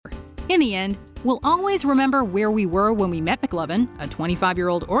In the end, we'll always remember where we were when we met McLovin, a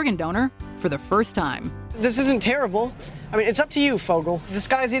 25-year-old organ donor, for the first time. This isn't terrible. I mean, it's up to you, Fogel. This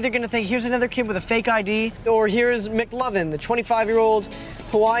guy's either gonna think, here's another kid with a fake ID, or here's McLovin, the 25-year-old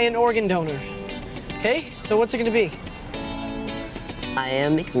Hawaiian organ donor. Okay, so what's it gonna be? I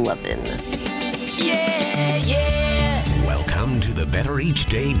am McLovin. Yeah, yeah. Welcome to the Better Each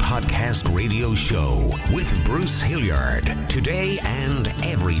Day podcast radio show with Bruce Hilliard. Today and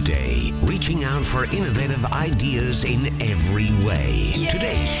every day, reaching out for innovative ideas in every way. Yeah,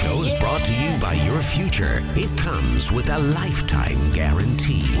 Today's show is brought to you by your future. It comes with a lifetime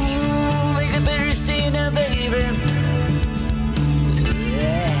guarantee. Ooh, make a better stay now, baby.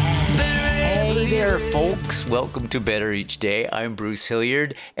 Hey there, folks. Welcome to Better Each Day. I'm Bruce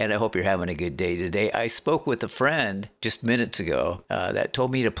Hilliard, and I hope you're having a good day today. I spoke with a friend just minutes ago that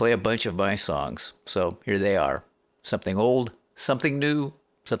told me to play a bunch of my songs. So here they are. Something old, something new,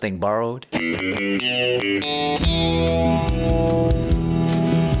 something borrowed.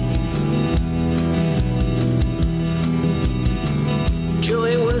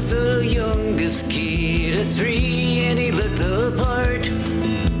 Joey was the youngest kid of three, and he looked the part.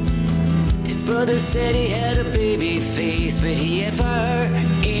 His brother said he had a baby face, but he had fire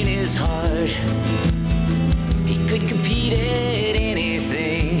in his heart. He could compete at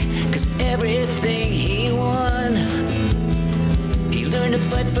anything, 'cause everything he won. He learned to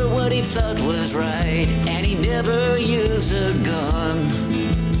fight for what he thought was right, and he never used a gun.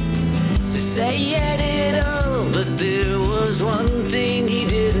 To say he had it all, but there was one thing he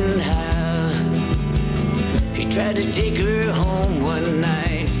didn't have. He tried to take her home one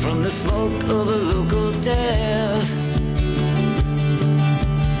night from the smoke of a local tap.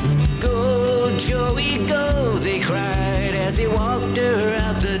 Go, Joey, go, they cried as he walked her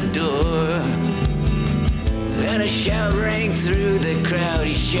out the door. Then a shout rang through the crowd.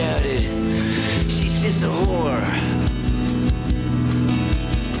 He shouted, "She's just a whore."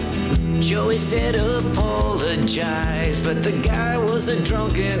 Joey said apologize, but the guy was a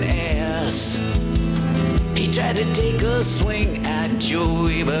drunken ass. He tried to take a swing at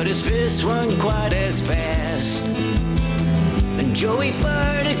Joey, but his fist weren't quite as fast. And Joey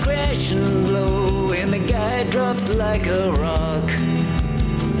fired a crashing blow, and the guy dropped like a rock.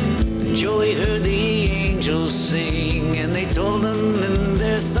 Joey heard the angels sing, and they told him in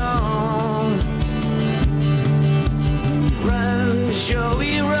their song, "Run,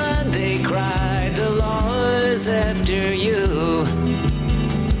 Joey, run," they cried, "the law is after you."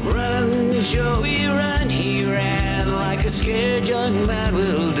 Run, Joey, run, he ran like a scared young man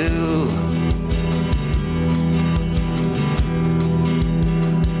will do.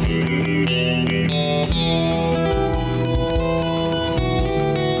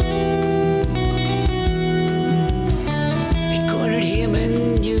 They cornered him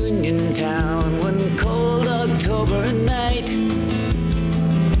in Uniontown one cold October night.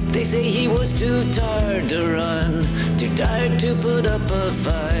 They say he was too tired to run, too tired to put up a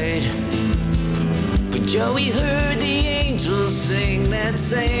fight. But Joey heard the angels sing that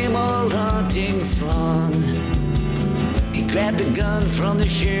same old haunting song. He grabbed a gun from the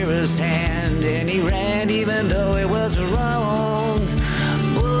sheriff's hand, and he ran even though it was wrong.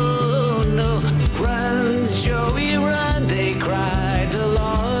 Oh no, run, Joey, run, they cried, "the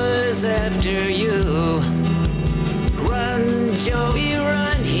law is after you." Run, Joey,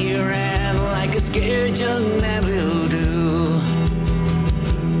 run, he ran like a scared young man will do.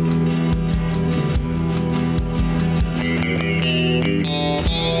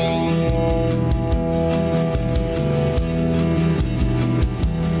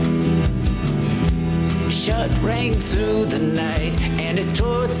 Shot rang through the night, and it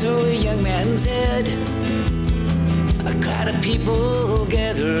tore through a young man's head. A crowd of people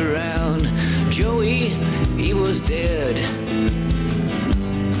gathered around. Joey, he was dead.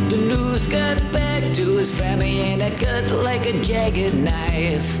 The news got back to his family, and it cut like a jagged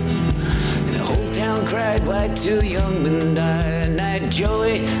knife. The whole town cried, "Why two young men died?" Night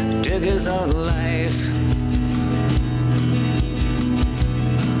Joey took his own life.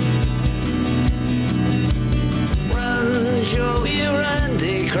 Run, Joey, run,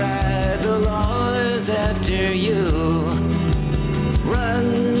 they cried, "the law is after you."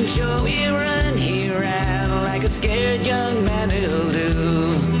 Run, Joey, run, he ran like a scared young man will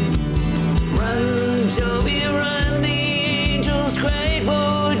do. Run, Joey, run, the angels cried,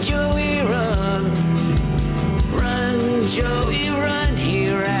 "Whoa, Joey, run." Run, Joey, run, he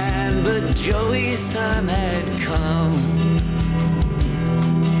ran, but Joey's time had come.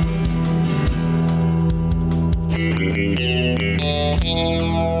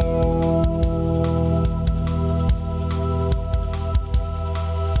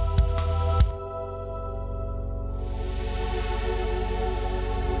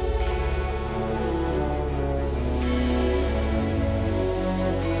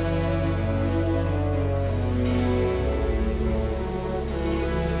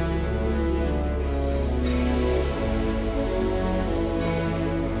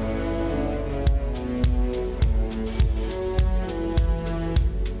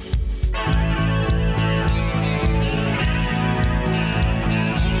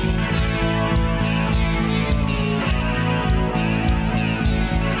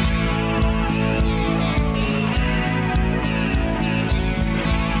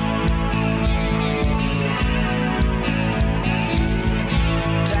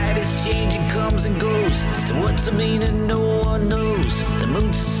 is changing, comes and goes. So what's the meaning? No one knows. The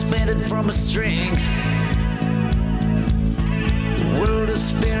moon's suspended from a string. The world is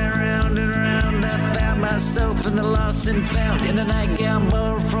spinning around and around. I found myself in the lost and found in a nightgown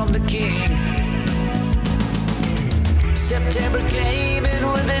borrowed from the king. September came in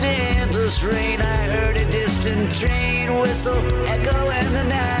with an endless rain. I heard a distant train whistle echo in the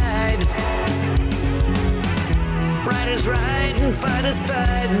night. Riders riding, fighters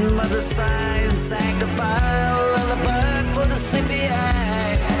fighting, mother sighing, sang a file lullaby for the sleepy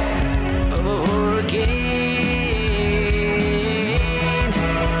eye of a hurricane.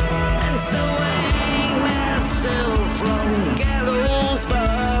 And so I hang myself from gallows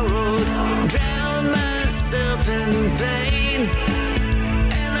borrowed, drown myself in pain,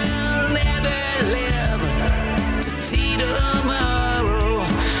 and I'll never live to see tomorrow.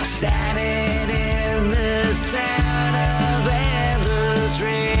 Standing in this town of endless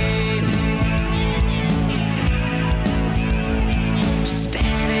rain,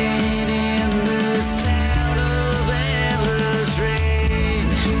 standing in this town of endless rain,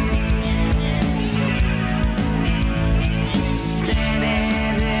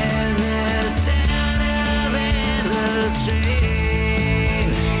 standing in this town of endless rain.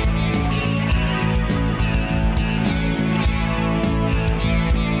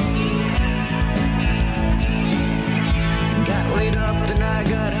 Got laid off, then I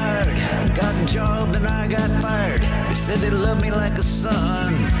got hired. Got a job, then I got fired. They said they love me like a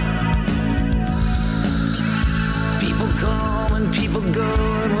son. People come and people go,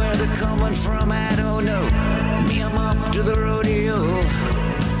 and where they're coming from, I don't know. Me, I'm off to the rodeo.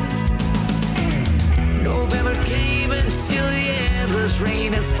 November came and still the endless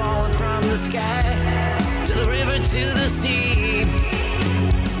rain has fallen from the sky to the river, to the sea.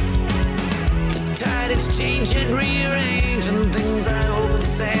 The tide is changing, rearranging things. I hope the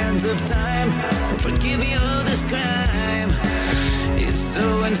sands of time will forgive me all this crime. It's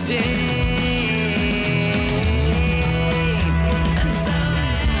so insane. And so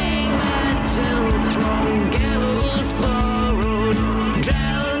I hang myself from gallows borrowed,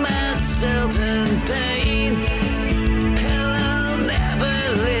 drown myself in pain. Hell, I'll never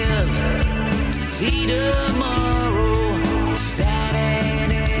live to see tomorrow.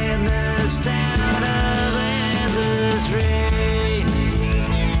 Standing in this town of endless rain,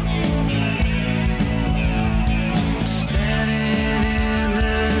 standing in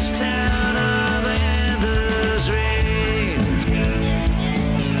this town of endless rain,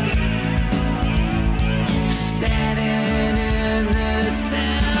 standing in this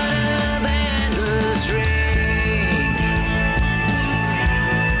town of endless rain.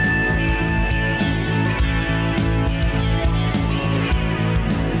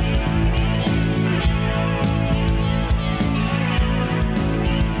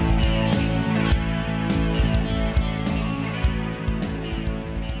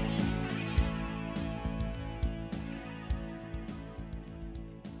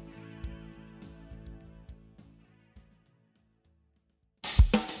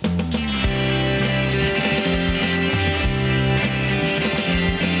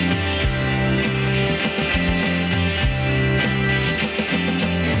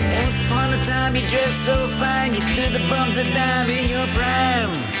 Once upon a time you dressed so fine, you threw the bums a dime in your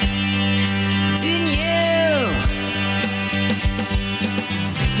prime. Didn't you?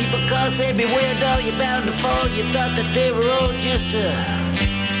 People call, say beware dog, you're bound to fall. You thought that they were all just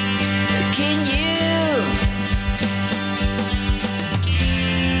kidding you.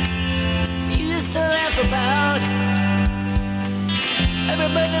 You used to laugh about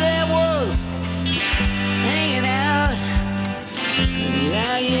everybody that was hanging out.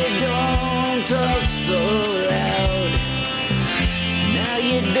 Now you don't talk so loud. Now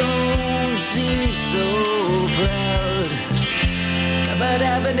you don't seem so proud about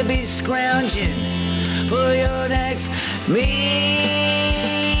having to be scrounging for your next meal.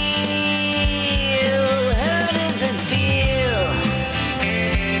 How does it feel?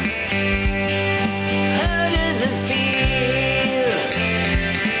 How does it feel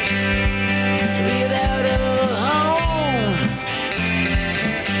to be without a home?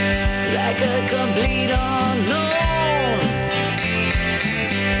 Like a complete unknown,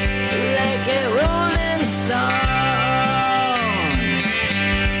 like a rolling stone.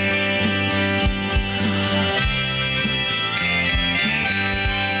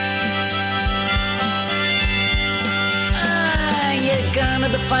 You're gonna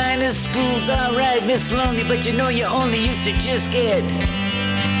the finest schools, alright, Miss Lonely, but you know you only used to just get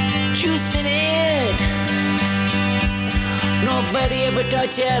juiced in it. Nobody ever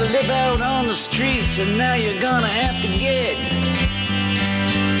taught you how to live out on the streets, and now you're gonna have to get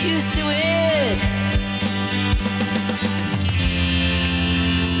used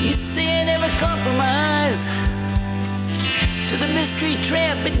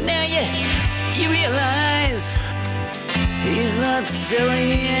trap, but now you realize he's not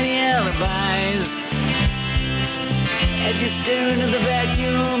selling any alibis. As you stare into the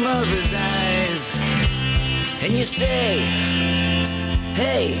vacuum of his eyes, and you say,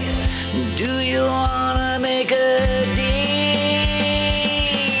 hey, do you wanna make a deal?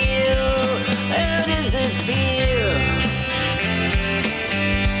 How does it feel?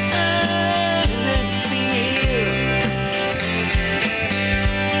 How does it feel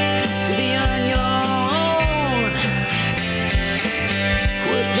to be on your own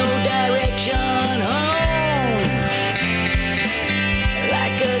with no direction home,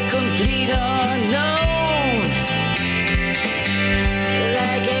 like a complete unknown,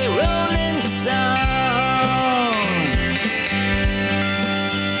 like a rolling stone?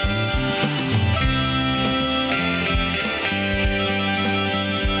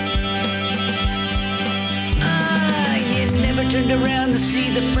 You never turned around to see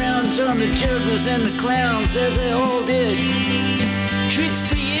the frowns on the jugglers and the clowns as they all did tricks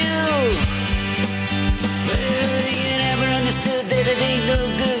for you. Well, you never understood that it ain't no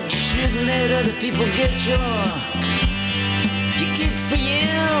good. You shouldn't let other people get your kids for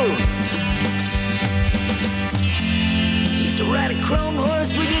you. You used to ride a chrome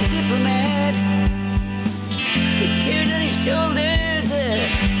horse with your diplomat, who carried on his shoulders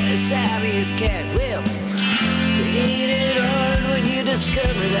a Siamese cat. Well, ain't it hard when you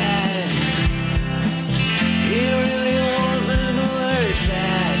discover that he really wasn't where it's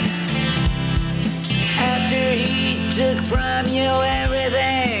at? After he took from you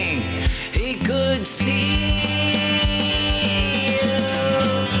everything he could steal,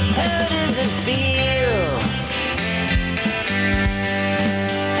 how does it feel?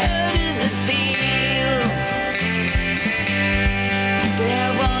 How does it feel to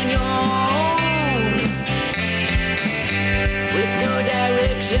have on your own with no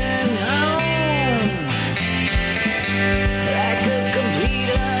direction home, like a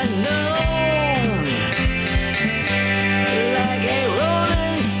complete unknown, like a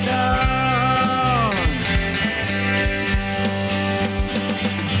rolling stone?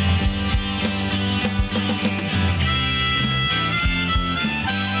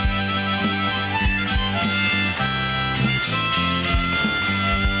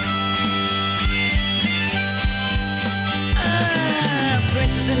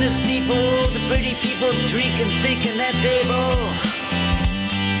 Princess in the steeple, the pretty people drinking, thinking that they've all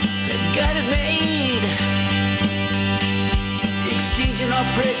got it made. Exchanging all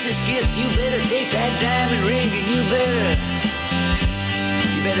precious gifts, you better take that diamond ring and you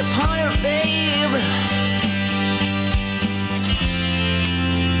better pawn her, babe.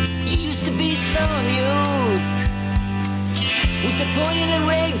 You used to be so amused with the pointed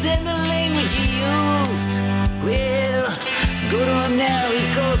rags and the language you used. Well, go to him now, he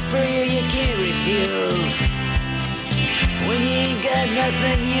calls for you, you can't refuse. When you ain't got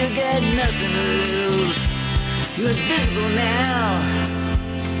nothing, you got nothing to lose. You're invisible now.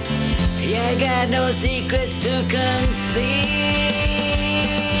 Yeah, I got no secrets to conceal.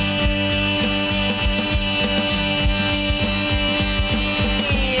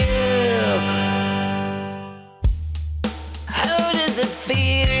 How does it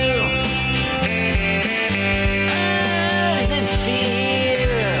feel? How does it feel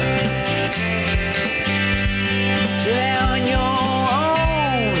to have on your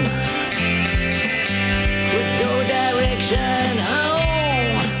own with no direction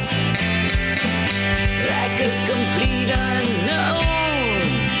home, like a complete unknown,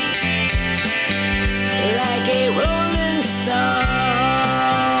 like a rolling stone?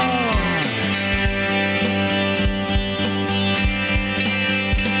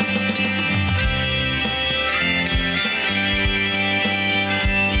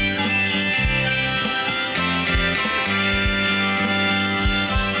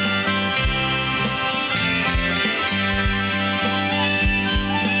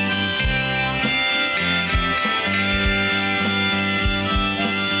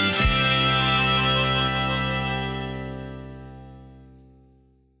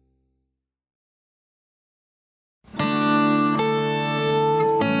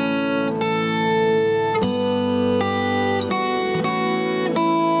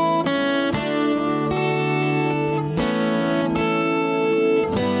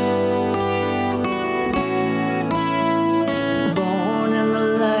 Born in the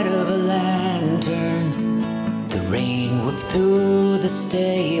light of a lantern, the rain whipped through the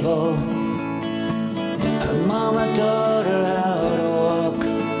stable. Her mama taught her how to walk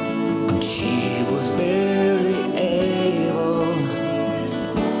when she was barely able.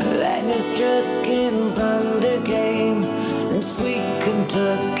 Lightning struck and thunder came, and sweet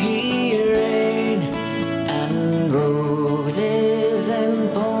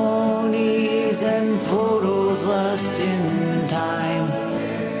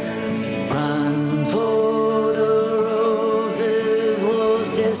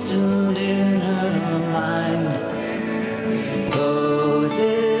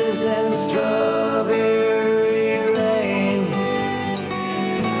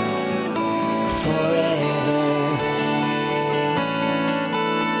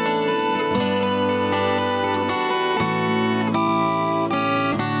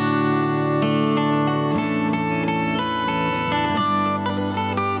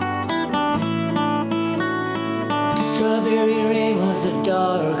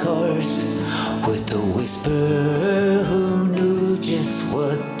with a whisperer who knew just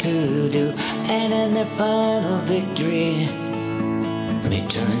what to do. And in their final victory, May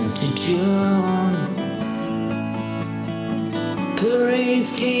turned to June. The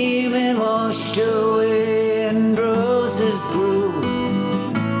rains came and washed away, and roses grew,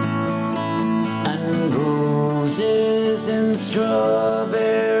 and roses and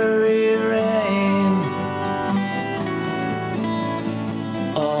strawberry rain.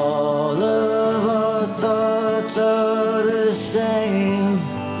 All of our thoughts are the same.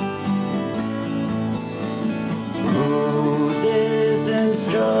 Roses and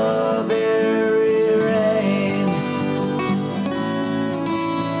strawberry rain.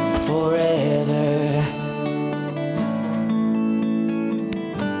 Forever.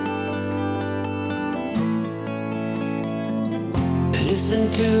 Listen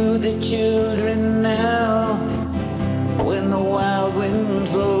to the children now when the wild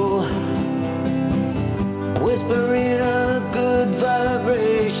winds blow, whispering a good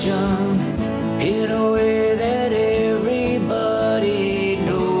vibration in a way that everybody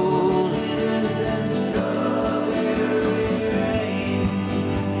knows. Roses and strawberry rain.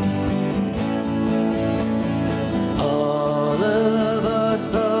 All of our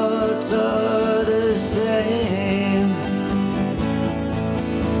thoughts are the same,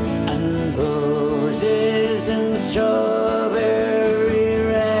 and roses and strawberry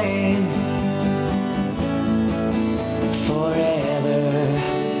rain. Forever.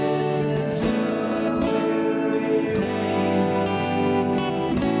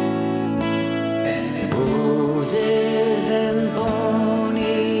 Roses and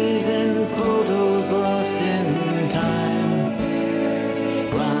ponies and photos lost in time.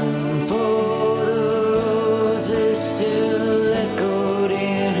 Run for the roses still echoed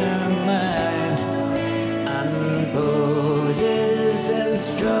in her mind. And roses and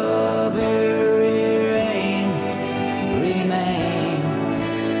strawberry rain remain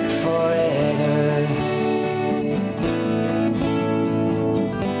forever.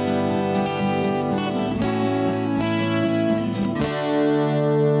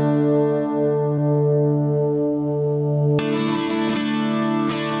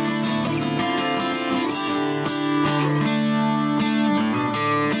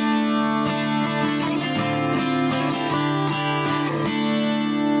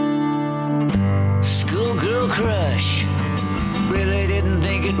 Schoolgirl crush. Really didn't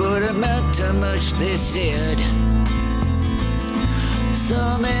think it would amount to much, they said.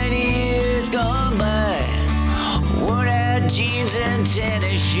 So many years gone by, worn out jeans and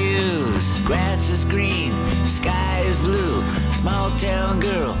tennis shoes. Grass is green, sky is blue. Small town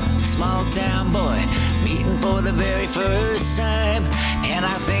girl, small town boy, meeting for the very first time. And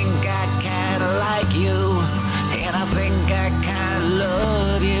I think I kinda like you, and I think I kinda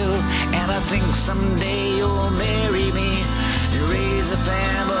love you, and I think someday you'll marry me and raise a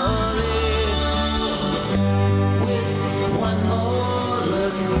family. With one more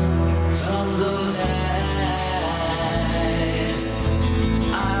look from those eyes,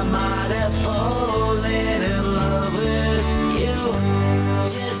 I might have fallen in love with you.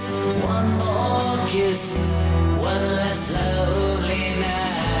 Just one more kiss, one less lonely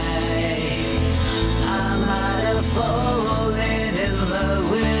night. I might have fallen in love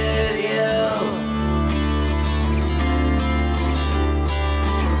with you.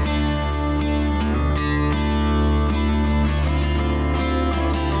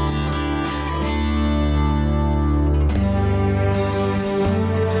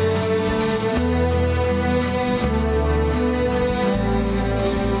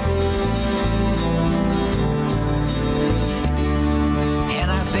 And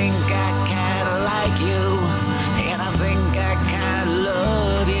I think I kinda like you, and I think I kinda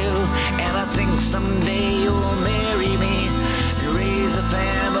love you, and I think someday you'll marry me and raise a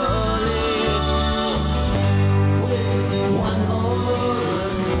family. With one more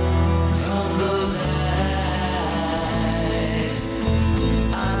look from those eyes,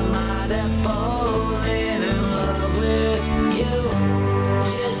 I might have fallen in love with you.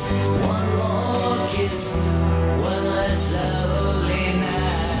 Just one more kiss, one less lonely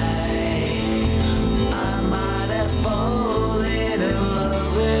night. I might have fallen in love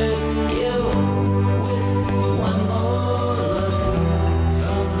with you. With one more look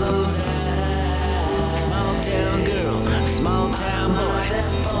from those eyes. Small town girl, small town boy. I might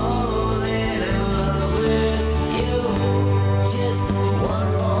have fallen in love with you. Just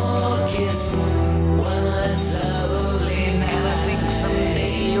one more kiss, one less lonely night. And I think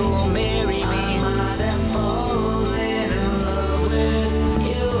someday you'll marry me. I might have fallen in love with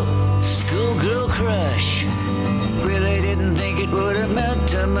you. Schoolgirl crush. Really didn't think it would amount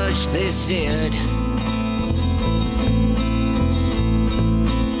to much, they said.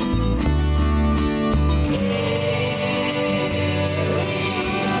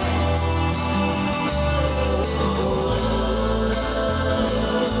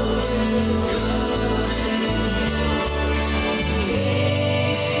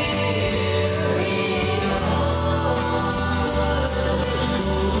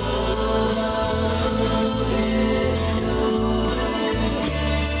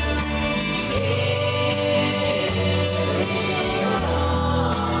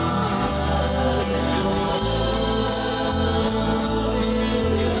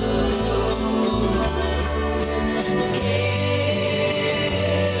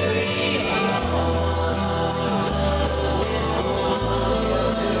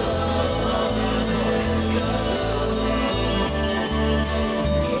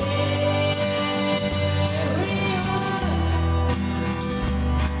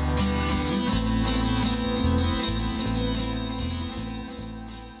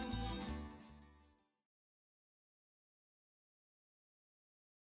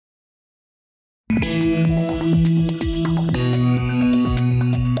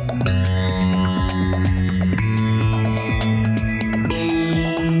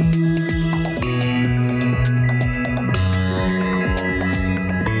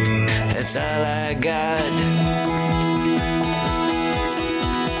 That's all I got.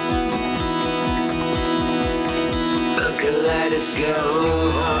 A kaleidoscope.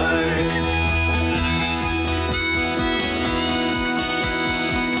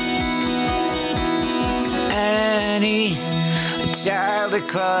 Annie, a child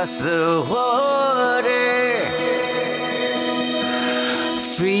across the water.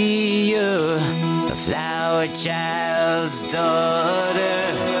 Free you, a flower child's daughter.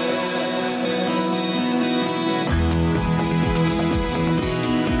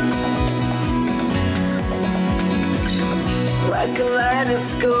 A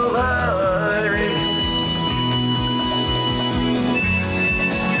kaleidoscope heart.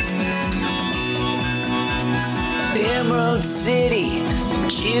 Emerald City,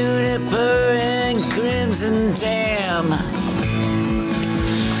 juniper and crimson tam,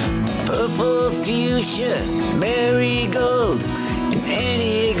 purple fuchsia, marigold, and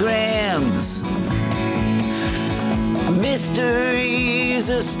enneagrams. Mysteries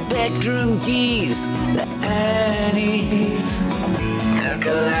of spectrum keys, the Annie, a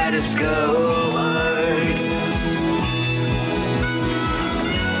kaleidoscope art.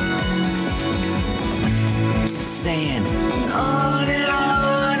 Saying on and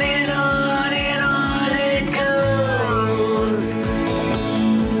on and on and on it goes.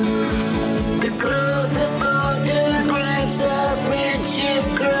 The close the photographs of friendship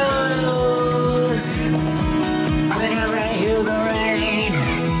grows. Whenever I hear the rain,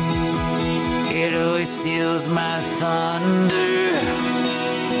 it always steals my thunder.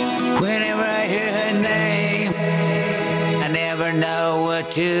 Whenever I hear her name, I never know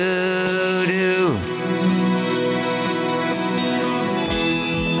what to do.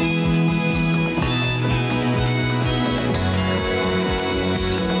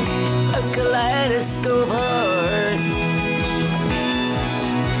 A kaleidoscope heart.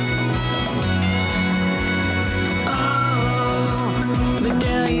 Oh,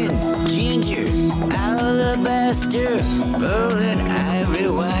 medallion, ginger, alabaster, rolling ivory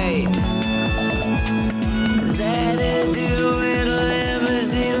white. Xanadu and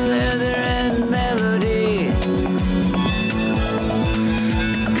limousine leather and melody.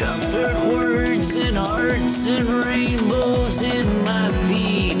 Comfort words and hearts and rainbows in my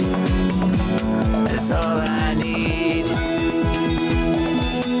feet. That's all I need.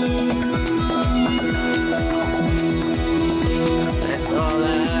 That's all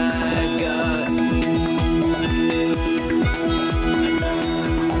I got.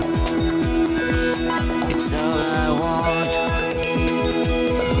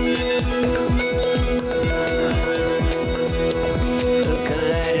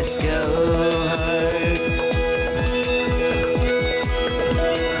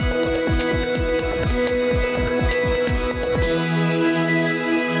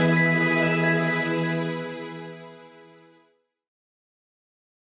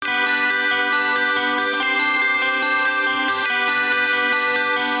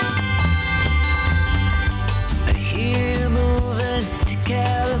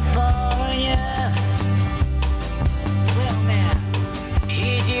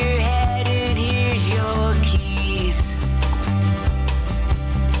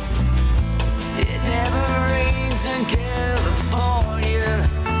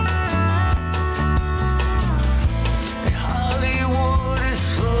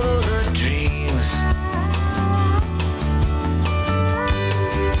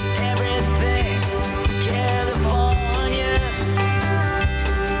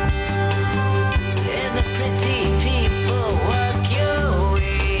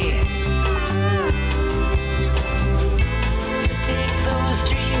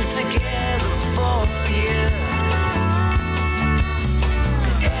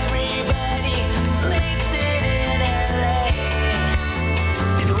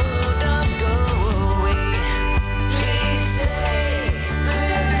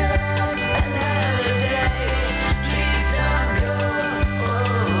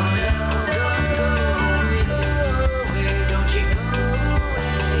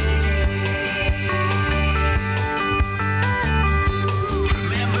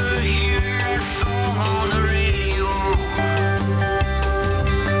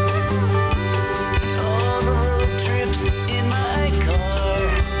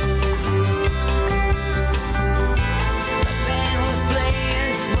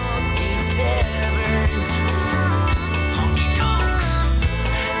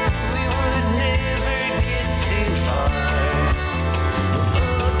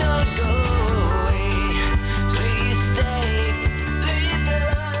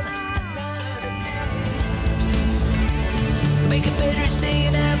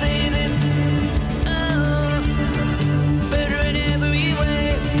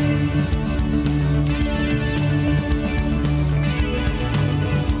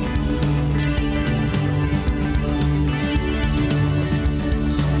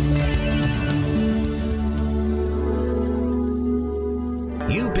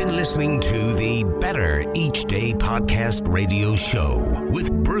 Each Day podcast radio show with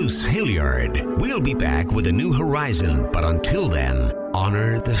Bruce Hilliard. We'll be back with a new horizon, but until then,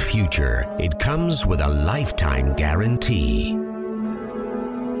 honor the future. It comes with a lifetime guarantee.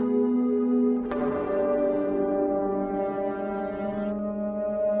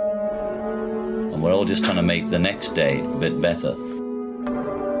 And we're all just trying to make the next day a bit better.